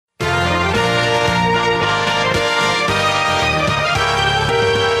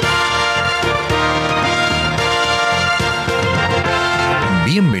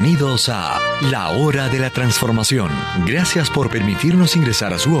Bienvenidos a La Hora de la Transformación. Gracias por permitirnos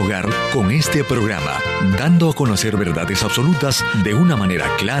ingresar a su hogar con este programa, dando a conocer verdades absolutas de una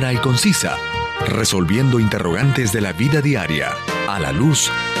manera clara y concisa, resolviendo interrogantes de la vida diaria a la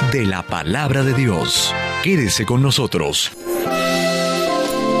luz de la Palabra de Dios. Quédese con nosotros.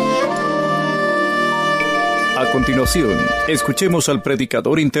 A continuación, escuchemos al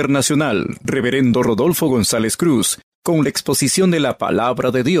predicador internacional, Reverendo Rodolfo González Cruz, con la exposición de la Palabra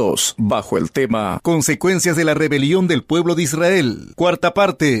de Dios, bajo el tema Consecuencias de la rebelión del pueblo de Israel. Cuarta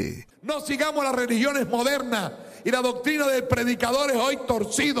parte. No sigamos las religiones modernas y la doctrina de predicadores hoy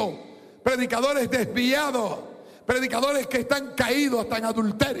torcidos, predicadores desviados, predicadores que están caídos hasta en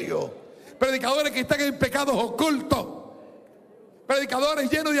adulterio, predicadores que están en pecados ocultos, predicadores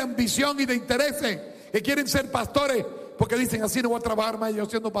llenos de ambición y de intereses, que quieren ser pastores porque dicen: así no voy a trabajar más yo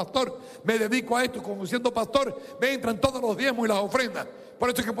siendo pastor, me dedico a esto. Como siendo pastor me entran todos los diezmos y las ofrendas. Por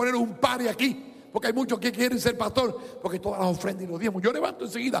eso hay que poner un pare aquí, porque hay muchos que quieren ser pastor porque todas las ofrendas y los diezmos. Yo levanto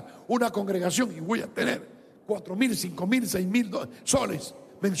enseguida una congregación y voy a tener 4,000, 5,000, 6,000 soles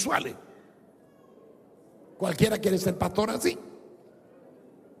mensuales. Cualquiera quiere ser pastor así.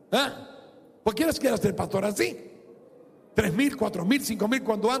 Cualquiera quiere ser pastor así. 3,000, 4,000, 5,000,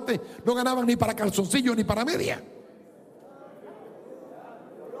 cuando antes no ganaban ni para calzoncillo ni para media.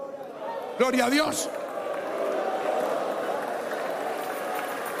 Gloria a Dios.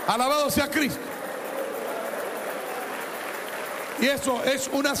 Alabado sea Cristo. Y eso es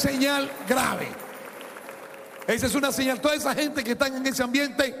una señal grave. Esa es una señal. Toda esa gente que están en ese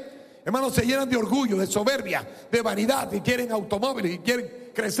ambiente, hermanos, se llenan de orgullo, de soberbia, de vanidad, y quieren automóviles, y quieren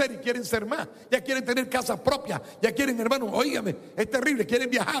crecer, y quieren ser más, ya quieren tener casas propias, ya quieren, hermanos, óigame, es terrible, quieren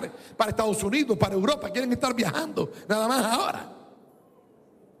viajar para Estados Unidos, para Europa, quieren estar viajando nada más ahora.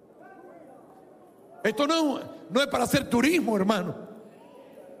 Esto no es para hacer turismo, hermano.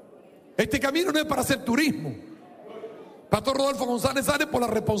 Este camino no es para hacer turismo. Pastor Rodolfo González sale por la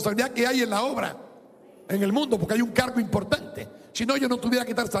responsabilidad que hay en la obra en el mundo, porque hay un cargo importante. Si no, yo no tuviera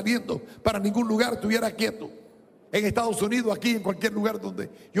que estar saliendo para ningún lugar, estuviera quieto en Estados Unidos, aquí, en cualquier lugar donde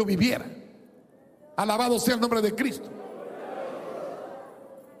yo viviera. Alabado sea el nombre de Cristo.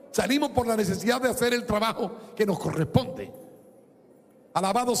 Salimos por la necesidad de hacer el trabajo que nos corresponde.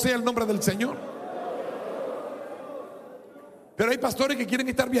 Alabado sea el nombre del Señor. Pero hay pastores que quieren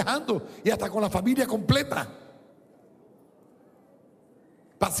estar viajando y hasta con la familia completa,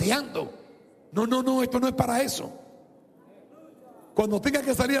 paseando. No, esto no es para eso. Cuando tengas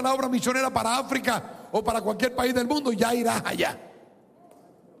que salir a la obra misionera para África o para cualquier país del mundo, ya irás allá.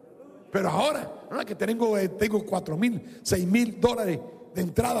 Pero ahora, ¿no? Que tengo 4,000, 6,000 dólares de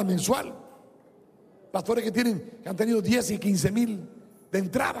entrada mensual. Pastores que han tenido 10 y 15,000 de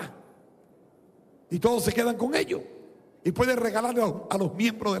entrada. Y todos se quedan con ellos. Y pueden regalarle a los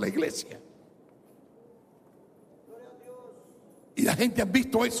miembros de la iglesia. Y la gente ha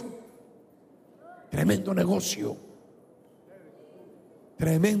visto eso. Tremendo negocio.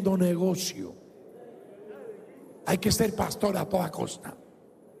 Tremendo negocio. Hay que ser pastor a toda costa.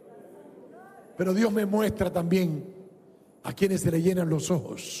 Pero Dios me muestra también a quienes se le llenan los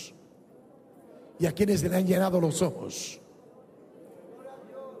ojos y a quienes se le han llenado los ojos.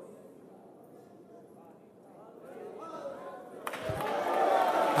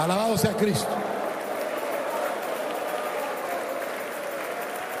 Alabado sea Cristo.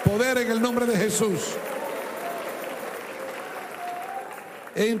 Poder en el nombre de Jesús.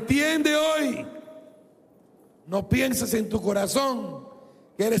 Entiende hoy. No pienses en tu corazón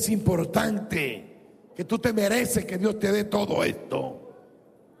que eres importante, que tú te mereces que Dios te dé todo esto.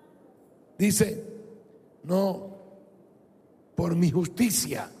 Dice: no, por mi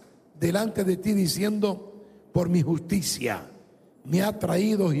justicia delante de ti, diciendo: por mi justicia me ha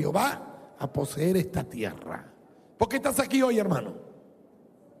traído Jehová a poseer esta tierra. ¿Por qué estás aquí hoy, hermano?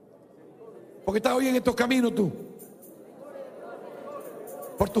 ¿Por qué estás hoy en estos caminos tú?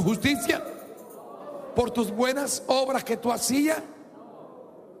 ¿Por tu justicia? ¿Por tus buenas obras que tú hacías?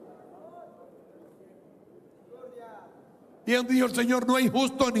 Bien dijo el Señor: no hay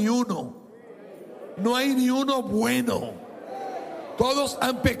justo ni uno. No hay ni uno bueno. Todos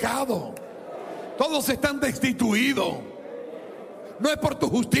han pecado. Todos están destituidos. No es por tu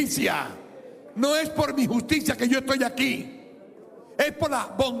justicia. No es por mi justicia que yo estoy aquí. Es por la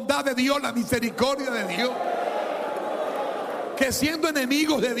bondad de Dios, la misericordia de Dios. Que siendo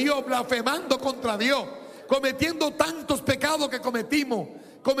enemigos de Dios, blasfemando contra Dios, cometiendo tantos pecados que cometimos,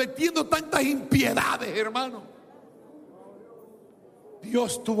 cometiendo tantas impiedades, hermano,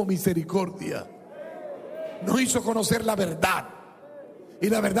 Dios tuvo misericordia. Nos hizo conocer la verdad. Y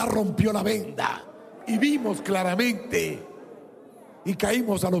la verdad rompió la venda. Y vimos claramente y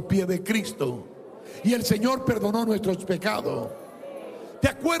caímos a los pies de Cristo. Y el Señor perdonó nuestros pecados. ¿Te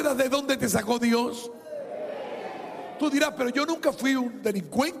acuerdas de dónde te sacó Dios? Tú dirás, pero yo nunca fui un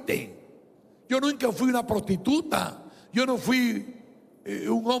delincuente. Yo nunca fui una prostituta. Yo no fui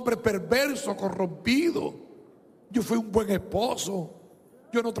un hombre perverso, corrompido. Yo fui un buen esposo.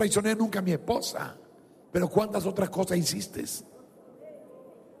 Yo no traicioné nunca a mi esposa. Pero ¿cuántas otras cosas hiciste?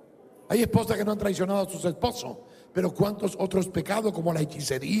 Hay esposas que no han traicionado a sus esposos, pero ¿cuántos otros pecados como la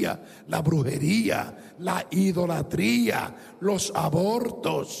hechicería, la brujería, la idolatría, los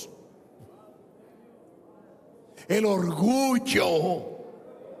abortos, el orgullo?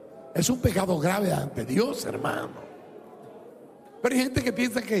 Es un pecado grave ante Dios, hermano. Pero hay gente que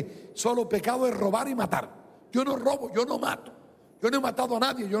piensa que solo pecado es robar y matar. Yo no robo, yo no mato. Yo no he matado a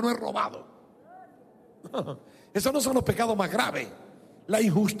nadie, yo no he robado. Esos no son los pecados más graves. La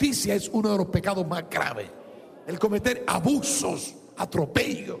injusticia es uno de los pecados más graves. El cometer abusos,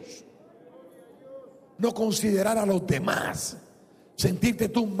 atropellos, no considerar a los demás, sentirte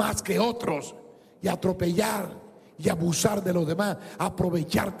tú más que otros y atropellar y abusar de los demás,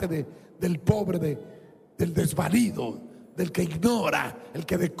 aprovecharte del pobre, del desvalido, del que ignora, el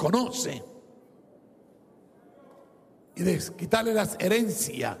que desconoce, y de quitarle las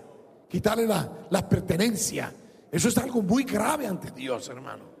herencias, quitarle las pertenencias. Eso es algo muy grave ante Dios,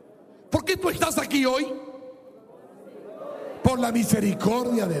 hermano. ¿Por qué tú estás aquí hoy? Por la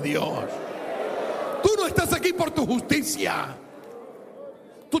misericordia de Dios. Tú no estás aquí por tu justicia.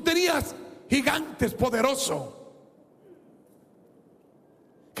 Tú tenías gigantes poderosos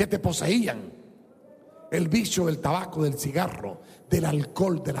que te poseían. El vicio del tabaco, del cigarro, del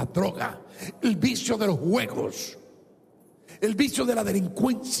alcohol, de la droga, el vicio de los juegos, el vicio de la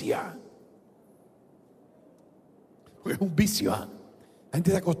delincuencia. Es un vicio. La gente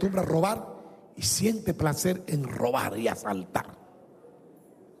se acostumbra a robar y siente placer en robar y asaltar.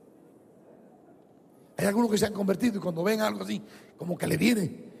 Hay algunos que se han convertido y cuando ven algo así, como que le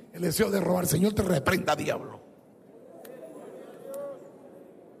viene el deseo de robar. Señor, te reprenda, diablo.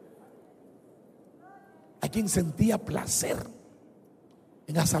 Hay quien sentía placer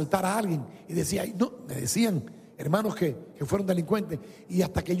en asaltar a alguien y decía, no, me decían hermanos que fueron delincuentes, y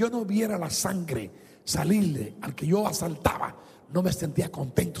hasta que yo no viera la sangre salirle al que yo asaltaba, no me sentía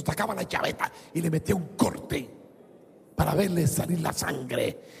contento. Sacaba la chaveta y le metía un corte para verle salir la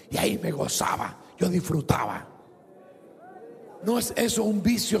sangre, y ahí me gozaba, yo disfrutaba. ¿No es eso un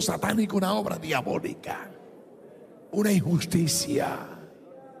vicio satánico, una obra diabólica, una injusticia,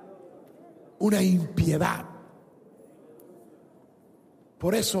 una impiedad?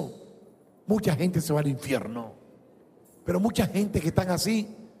 Por eso mucha gente se va al infierno. Pero mucha gente que están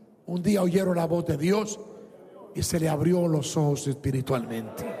así, un día oyeron la voz de Dios y se le abrió los ojos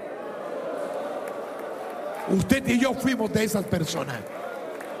espiritualmente. Usted y yo fuimos de esas personas.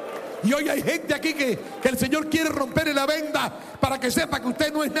 Y hoy hay gente aquí que el Señor quiere romper la venda para que sepa que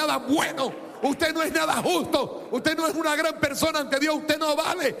usted no es nada bueno, usted no es nada justo, usted no es una gran persona ante Dios, usted no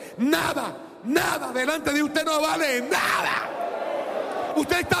vale nada, nada delante de usted no vale nada.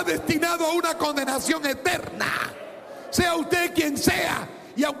 Usted está destinado a una condenación eterna, sea usted quien sea,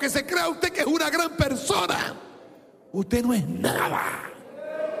 y aunque se crea usted que es una gran persona, usted no es nada.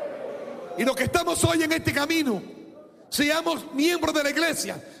 Y los que estamos hoy en este camino, seamos miembros de la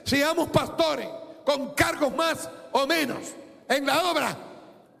iglesia, seamos pastores, con cargos más o menos en la obra,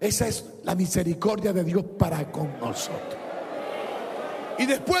 esa es la misericordia de Dios para con nosotros. Y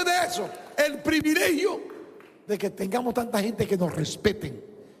después de eso, el privilegio de que tengamos tanta gente que nos respeten,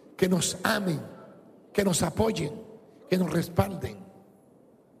 que nos amen, que nos apoyen, que nos respalden.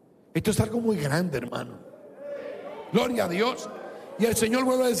 Esto es algo muy grande, hermano. Gloria a Dios. Y el Señor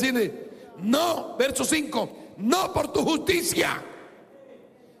vuelve a decirle, no, verso 5, no por tu justicia,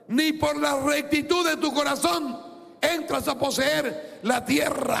 ni por la rectitud de tu corazón entras a poseer la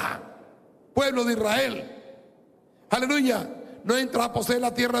tierra, pueblo de Israel. Aleluya. No entras a poseer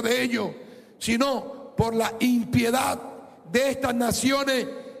la tierra de ellos, sino por la impiedad de estas naciones,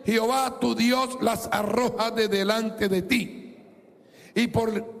 Jehová tu Dios las arroja de delante de ti.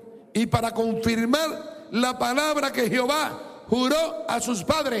 Y para confirmar la palabra que Jehová juró a sus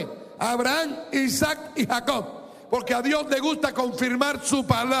padres, Abraham, Isaac y Jacob. Porque a Dios le gusta confirmar su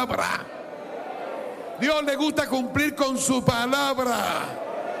palabra. Dios le gusta cumplir con su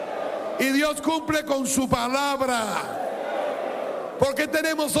palabra. Y Dios cumple con su palabra. ¿Por qué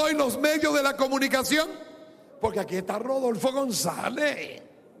tenemos hoy los medios de la comunicación? Porque aquí está Rodolfo González.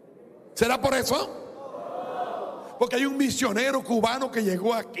 ¿Será por eso? Porque hay un misionero cubano que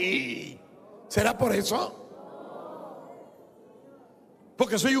llegó aquí. ¿Será por eso?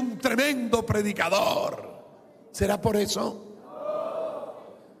 Porque soy un tremendo predicador. ¿Será por eso?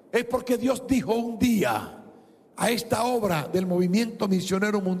 es porque Dios dijo un día: a esta obra del movimiento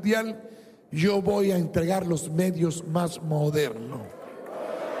misionero mundial yo voy a entregar los medios más modernos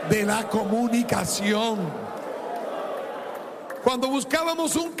de la comunicación. Cuando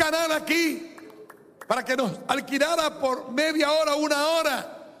buscábamos un canal aquí para que nos alquilara por media hora, una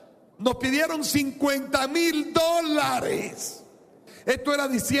hora, nos pidieron $50,000. Esto era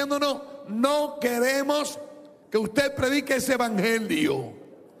diciéndonos: no queremos que usted predique ese evangelio,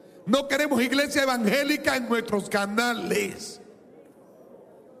 no queremos iglesia evangélica en nuestros canales,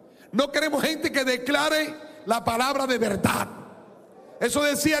 no queremos gente que declare la palabra de verdad. Eso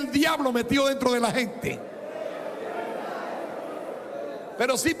decía el diablo metido dentro de la gente.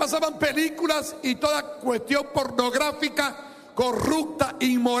 Pero sí pasaban películas y toda cuestión pornográfica, corrupta,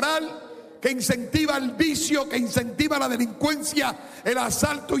 inmoral, que incentiva el vicio, que incentiva la delincuencia, el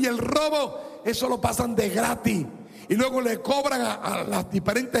asalto y el robo. Eso lo pasan de gratis y luego le cobran a las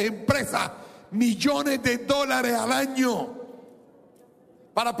diferentes empresas millones de dólares al año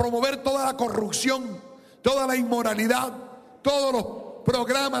para promover toda la corrupción, toda la inmoralidad, todos los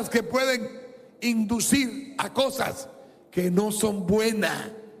programas que pueden inducir a cosas que no son buenas,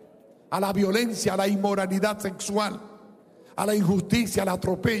 a la violencia, a la inmoralidad sexual, a la injusticia, al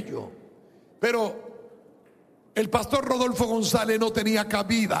atropello. Pero el pastor Rodolfo González no tenía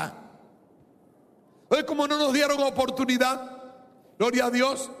cabida. Entonces, como no nos dieron oportunidad, gloria a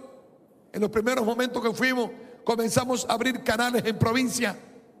Dios, en los primeros momentos que fuimos, comenzamos a abrir canales en provincia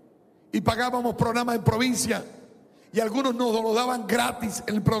y pagábamos programas en provincia, y algunos nos lo daban gratis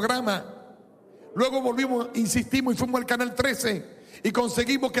el programa. Luego volvimos, insistimos y fuimos al canal 13 y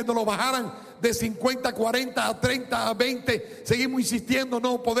conseguimos que nos lo bajaran de 50, 40 a 30, a 20. Seguimos insistiendo: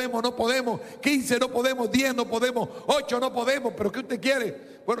 no podemos, 15 no podemos, 10 no podemos, 8 no podemos. ¿Pero qué usted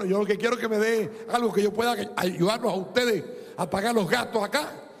quiere? Bueno, yo lo que quiero es que me dé algo que yo pueda ayudarlos a ustedes a pagar los gastos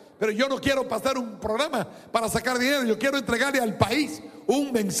acá. Pero yo no quiero pasar un programa para sacar dinero. Yo quiero entregarle al país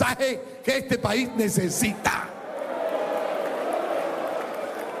un mensaje que este país necesita.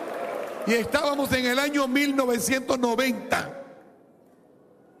 Y estábamos en el año 1990.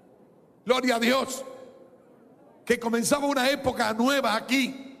 Gloria a Dios, que comenzaba una época nueva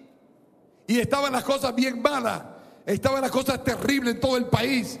aquí. Y estaban las cosas bien malas, estaban las cosas terribles en todo el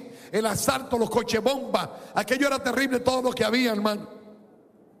país. El asalto, los coches bomba, aquello era terrible, todo lo que había, hermano.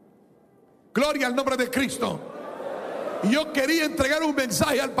 Gloria al nombre de Cristo. Y yo quería entregar un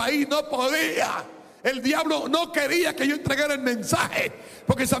mensaje al país, no podía. El diablo no quería que yo entregara el mensaje,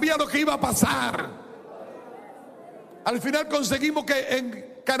 porque sabía lo que iba a pasar. Al final conseguimos que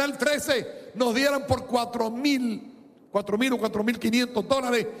en Canal 13 nos dieran por $4,000 o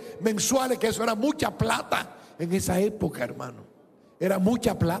 $4,500 mensuales, que eso era mucha plata en esa época, hermano. Era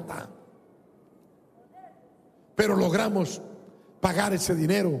mucha plata. Pero logramos pagar ese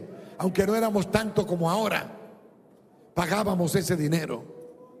dinero, aunque no éramos tanto como ahora. Pagábamos ese dinero.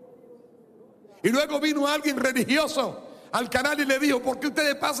 Y luego vino alguien religioso al canal y le dijo: ¿por qué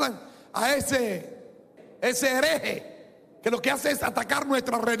ustedes pasan a ese hereje que lo que hace es atacar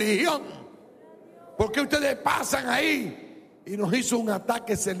nuestra religión? ¿Por qué ustedes pasan ahí? Y nos hizo un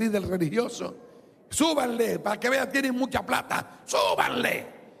ataque ese líder religioso. Súbanle, para que vean, tienen mucha plata, súbanle.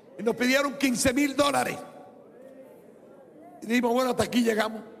 Y nos pidieron $15,000. Y dijimos: bueno, hasta aquí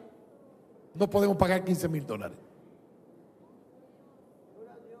llegamos, no podemos pagar $15,000.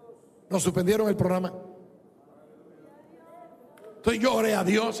 Nos suspendieron el programa. Entonces yo oré a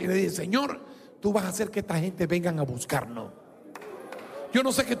Dios y le dije: Señor, tú vas a hacer que esta gente vengan a buscarnos. Yo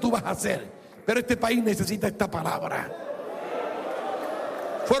no sé qué tú vas a hacer, pero este país necesita esta palabra.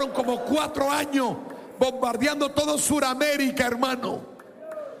 Fueron como 4 años bombardeando todo Sudamérica, hermano.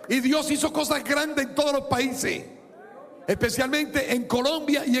 Y Dios hizo cosas grandes en todos los países, especialmente en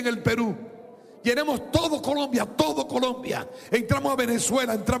Colombia y en el Perú. Llenamos todo Colombia, todo Colombia. Entramos a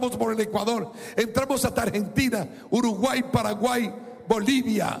Venezuela, entramos por el Ecuador, entramos hasta Argentina, Uruguay, Paraguay,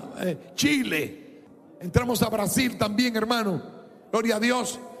 Bolivia, Chile. Entramos a Brasil también, hermano. Gloria a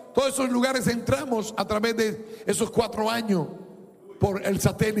Dios. Todos esos lugares entramos a través de esos 4 años por el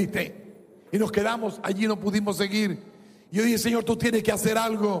satélite. Y nos quedamos allí, no pudimos seguir. Y yo dije: Señor, tú tienes que hacer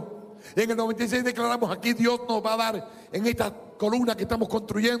algo. En el 96 declaramos: aquí Dios nos va a dar en esta columna que estamos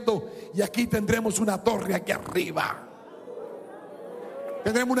construyendo, y aquí tendremos una torre aquí arriba.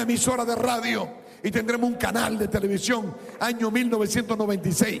 Tendremos una emisora de radio y tendremos un canal de televisión. Año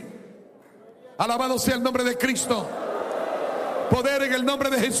 1996. Alabado sea el nombre de Cristo. Poder en el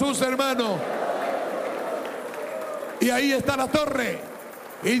nombre de Jesús, hermano. Y ahí está la torre,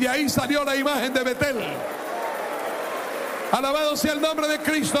 y de ahí salió la imagen de Betel. Alabado sea el nombre de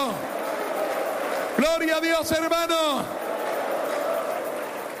Cristo. Gloria a Dios, hermano.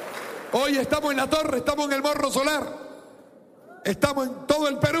 Hoy estamos en la Torre, estamos en el Morro Solar, estamos en todo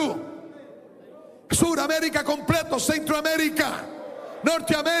el Perú, Suramérica completo, Centroamérica,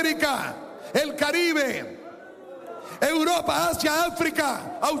 Norteamérica, el Caribe, Europa, Asia,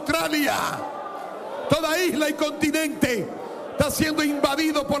 África, Australia, toda isla y continente está siendo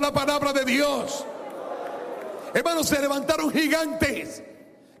invadido por la palabra de Dios. Hermanos, se levantaron gigantes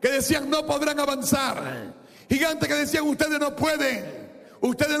que decían no podrán avanzar, gigantes que decían ustedes no pueden,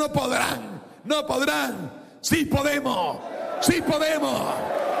 ustedes no podrán, no podrán. Sí podemos, sí podemos,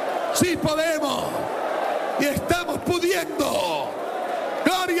 sí podemos, y estamos pudiendo.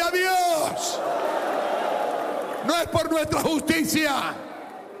 Gloria a Dios. No es por nuestra justicia.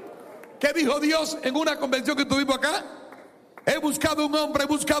 ¿Qué dijo Dios en una convención que tuvimos acá? He buscado un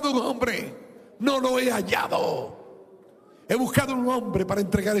hombre, no lo he hallado. He buscado un hombre para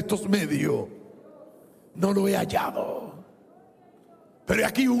entregar estos medios, no lo he hallado. Pero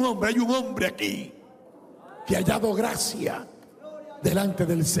aquí hay un hombre aquí que ha hallado gracia delante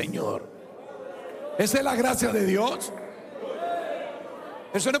del Señor. Esa es la gracia de Dios.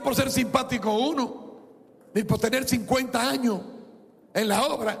 Eso no es por ser simpático uno, ni por tener 50 años en la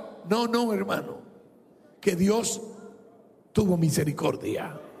obra. No, hermano. Que Dios tuvo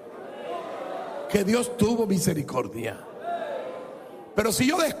misericordia. Que Dios tuvo misericordia. Pero si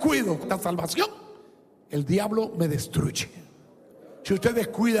yo descuido la salvación, el diablo me destruye. Si usted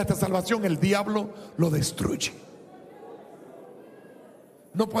descuida esta salvación, el diablo lo destruye.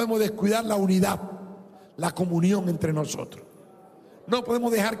 No podemos descuidar la unidad, la comunión entre nosotros. No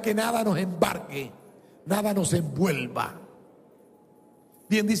podemos dejar que nada nos embargue, nada nos envuelva.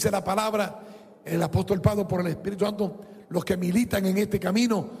 Bien dice la palabra, el apóstol Pablo por el Espíritu Santo: los que militan en este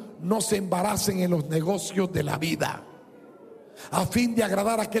camino no se embaracen en los negocios de la vida, a fin de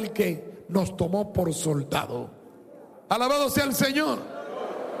agradar a aquel que nos tomó por soldado. Alabado sea el Señor.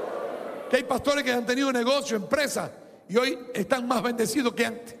 Que hay pastores que han tenido negocio, empresa, y hoy están más bendecidos que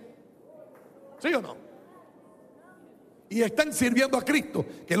antes. ¿Sí o no? Y están sirviendo a Cristo,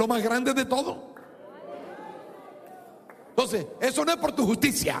 que es lo más grande de todo. Entonces, eso no es por tu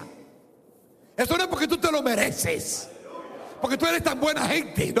justicia. Eso no es porque tú te lo mereces, porque tú eres tan buena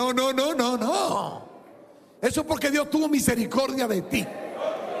gente. No. Eso es porque Dios tuvo misericordia de ti.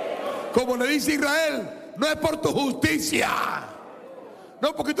 Como le dice Israel, no es por tu justicia,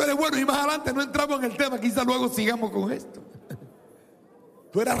 no porque tú eres bueno. Y más adelante no entramos en el tema, quizás luego sigamos con esto.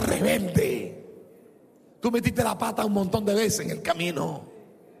 Tú eras rebelde. Tú metiste la pata un montón de veces en el camino.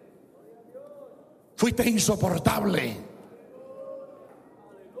 Fuiste insoportable.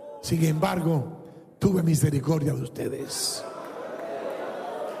 Sin embargo, tuve misericordia de ustedes.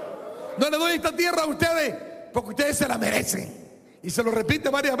 No le doy esta tierra a ustedes porque ustedes se la merecen. Y se lo repite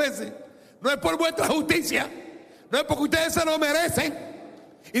varias veces. No es por vuestra justicia, no es porque ustedes se lo merecen.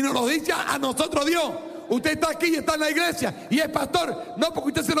 Y nos lo dice a nosotros Dios. Usted está aquí y está en la iglesia y es pastor, no porque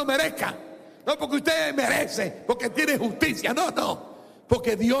usted se lo merezca, no porque usted merece, porque tiene justicia. No,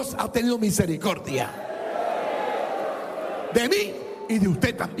 porque Dios ha tenido misericordia de mí y de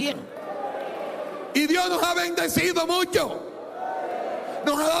usted también. Y Dios nos ha bendecido mucho.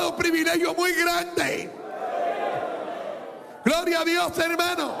 Nos ha dado un privilegio muy grande. Gloria a Dios,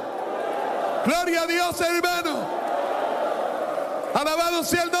 hermano. Gloria a Dios, hermano. Alabado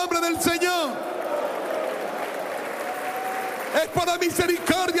sea el nombre del Señor. Es por la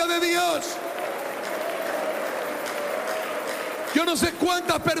misericordia de Dios. Yo no sé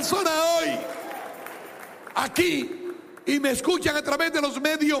cuántas personas hoy aquí y me escuchan a través de los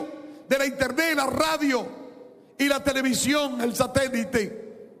medios de la internet, la radio y la televisión, el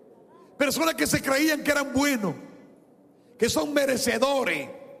satélite. Personas que se creían que eran buenos, que son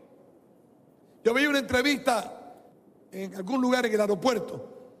merecedores. Yo vi una entrevista en algún lugar en el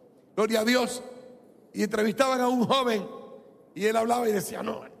aeropuerto, gloria a Dios, y entrevistaban a un joven y él hablaba y decía: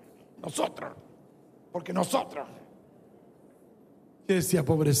 no, nosotros, porque nosotros. Yo decía: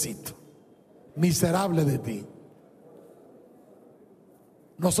 pobrecito, miserable de ti.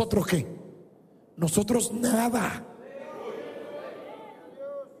 ¿Nosotros qué? Nosotros nada.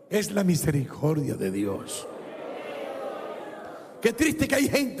 Es la misericordia de Dios. Qué triste que hay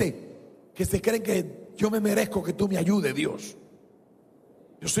gente que se creen que yo me merezco que tú me ayudes, Dios.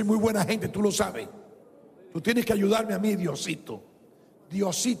 Yo soy muy buena gente, tú lo sabes. Tú tienes que ayudarme a mí, Diosito.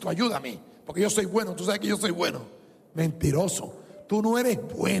 Diosito, ayúdame, porque yo soy bueno. Tú sabes que yo soy bueno. Mentiroso. Tú no eres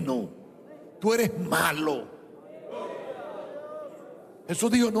bueno, tú eres malo.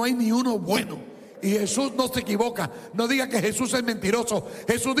 Jesús dijo: no hay ni uno bueno. Y Jesús no se equivoca. No diga que Jesús es mentiroso.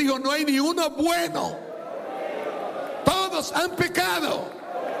 Jesús dijo: no hay ni uno bueno. Todos han pecado.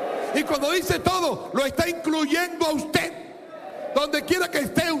 Y cuando dice todo, lo está incluyendo a usted. Donde quiera que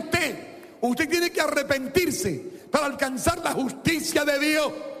esté usted tiene que arrepentirse para alcanzar la justicia de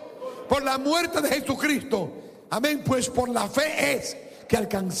Dios por la muerte de Jesucristo. Amén, pues por la fe es que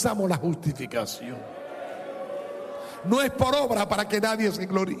alcanzamos la justificación. No es por obra para que nadie se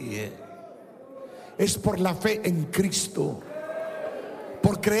gloríe. Es por la fe en Cristo.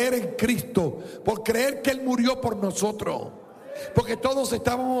 Por creer en Cristo. Por creer que Él murió por nosotros. Porque todos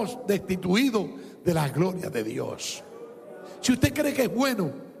estábamos destituidos de la gloria de Dios. Si usted cree que es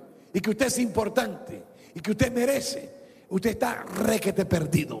bueno y que usted es importante y que usted merece, usted está requete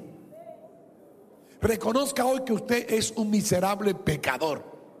perdido. Reconozca hoy que usted es un miserable pecador.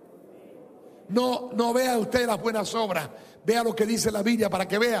 No vea usted las buenas obras, vea lo que dice la Biblia para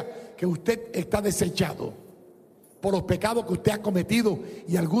que vea que usted está desechado por los pecados que usted ha cometido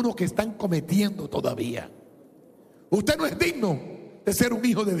y algunos que están cometiendo todavía. Usted no es digno de ser un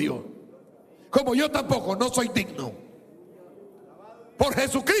hijo de Dios, como yo tampoco no soy digno. Por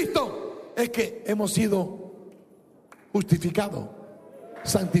Jesucristo es que hemos sido justificados,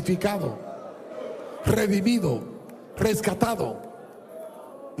 santificados, redimidos, rescatados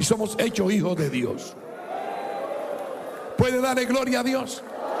y somos hechos hijos de Dios. ¿Puede darle gloria a Dios?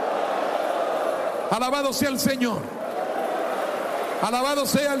 Alabado sea el Señor. Alabado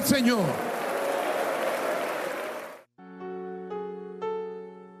sea el Señor.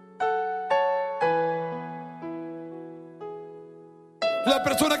 La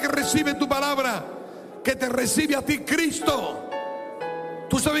persona que recibe tu palabra, que te recibe a ti Cristo,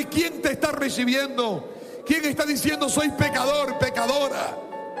 tú sabes quién te está recibiendo, quién está diciendo soy pecador, pecadora,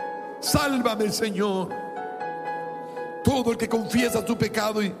 sálvame Señor. Todo el que confiesa su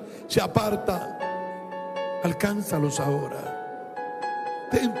pecado y se aparta, alcánzalos ahora.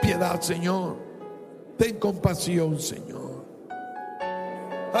 Ten piedad Señor, ten compasión Señor.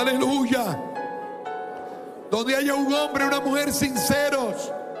 Aleluya. Donde haya un hombre y una mujer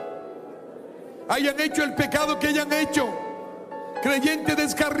sinceros, hayan hecho el pecado que hayan hecho, creyentes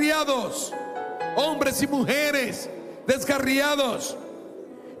descarriados, hombres y mujeres descarriados,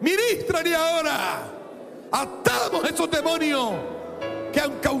 ministran ahora. Atamos esos demonios que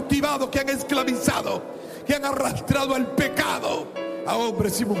han cautivado, que han esclavizado, que han arrastrado al pecado a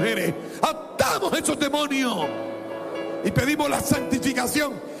hombres y mujeres. Atamos esos demonios y pedimos la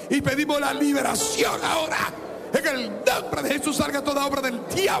santificación y pedimos la liberación ahora. En el nombre de Jesús salga toda obra del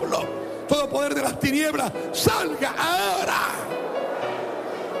diablo, todo poder de las tinieblas, salga ahora.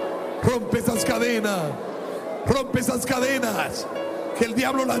 Rompe esas cadenas que el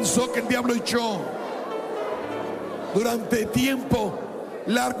diablo lanzó, que el diablo echó. Durante tiempo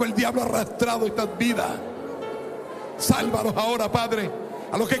largo el diablo ha arrastrado estas vidas. Sálvalos ahora, Padre,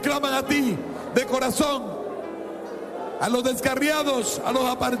 a los que claman a ti de corazón, a los descarriados, a los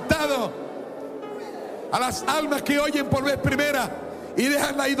apartados, a las almas que oyen por vez primera y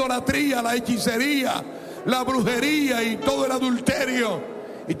dejan la idolatría, la hechicería, la brujería y todo el adulterio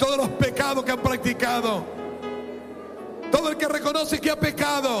y todos los pecados que han practicado. Todo el que reconoce que ha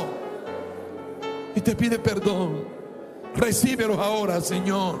pecado y te pide perdón, recíbelos ahora,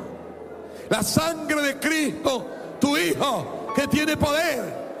 Señor. La sangre de Cristo, tu Hijo, que tiene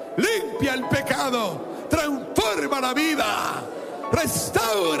poder, limpia el pecado, transforma la vida,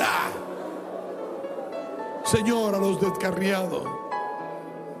 restaura. Señor, a los descarriados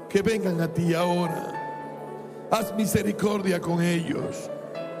que vengan a ti ahora, haz misericordia con ellos,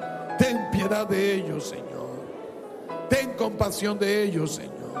 ten piedad de ellos, Señor, ten compasión de ellos,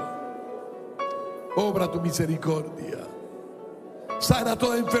 Señor, obra tu misericordia, sana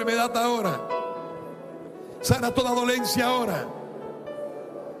toda enfermedad ahora, sana toda dolencia ahora,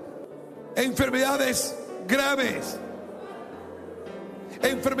 enfermedades graves,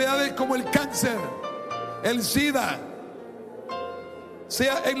 enfermedades como el cáncer, el SIDA,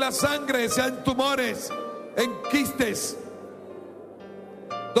 sea en la sangre, sea en tumores, en quistes,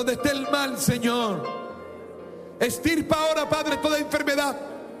 donde esté el mal, Señor. Estirpa ahora, Padre, toda enfermedad.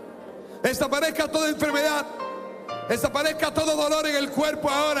 Desaparezca toda enfermedad. Desaparezca todo dolor en el cuerpo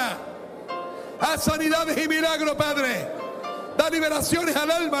ahora. Haz sanidades y milagros, Padre. Da liberaciones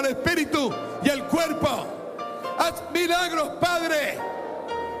al alma, al espíritu y al cuerpo. Haz milagros, Padre.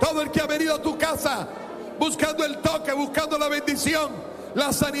 Todo el que ha venido a tu casa buscando el toque, buscando la bendición,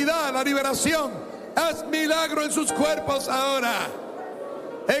 la sanidad, la liberación, haz milagro en sus cuerpos ahora.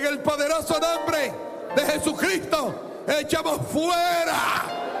 En el poderoso nombre de Jesucristo, echamos fuera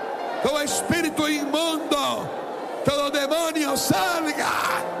todo espíritu inmundo, todo demonio, salga.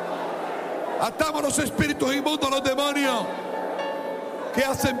 Atamos los espíritus inmundos, los demonios que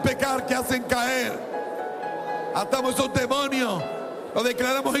hacen pecar, que hacen caer. Atamos esos demonios, los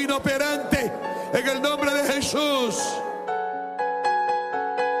declaramos inoperantes en el nombre de Jesús.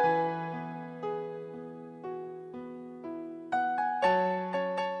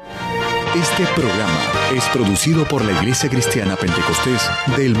 Este programa es producido por la Iglesia Cristiana Pentecostés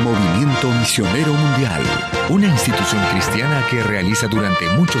del Movimiento Misionero Mundial, una institución cristiana que realiza durante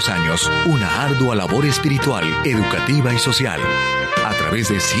muchos años una ardua labor espiritual, educativa y social, a través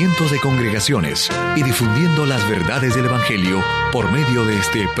de cientos de congregaciones y difundiendo las verdades del Evangelio por medio de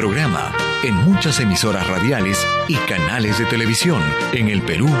este programa en muchas emisoras radiales y canales de televisión en el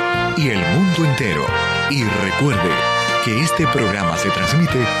Perú y el mundo entero. Y recuerde que este programa se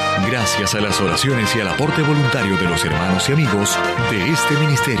transmite gracias a las oraciones y al aporte voluntario de los hermanos y amigos de este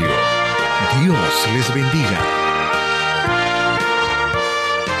ministerio. Dios les bendiga.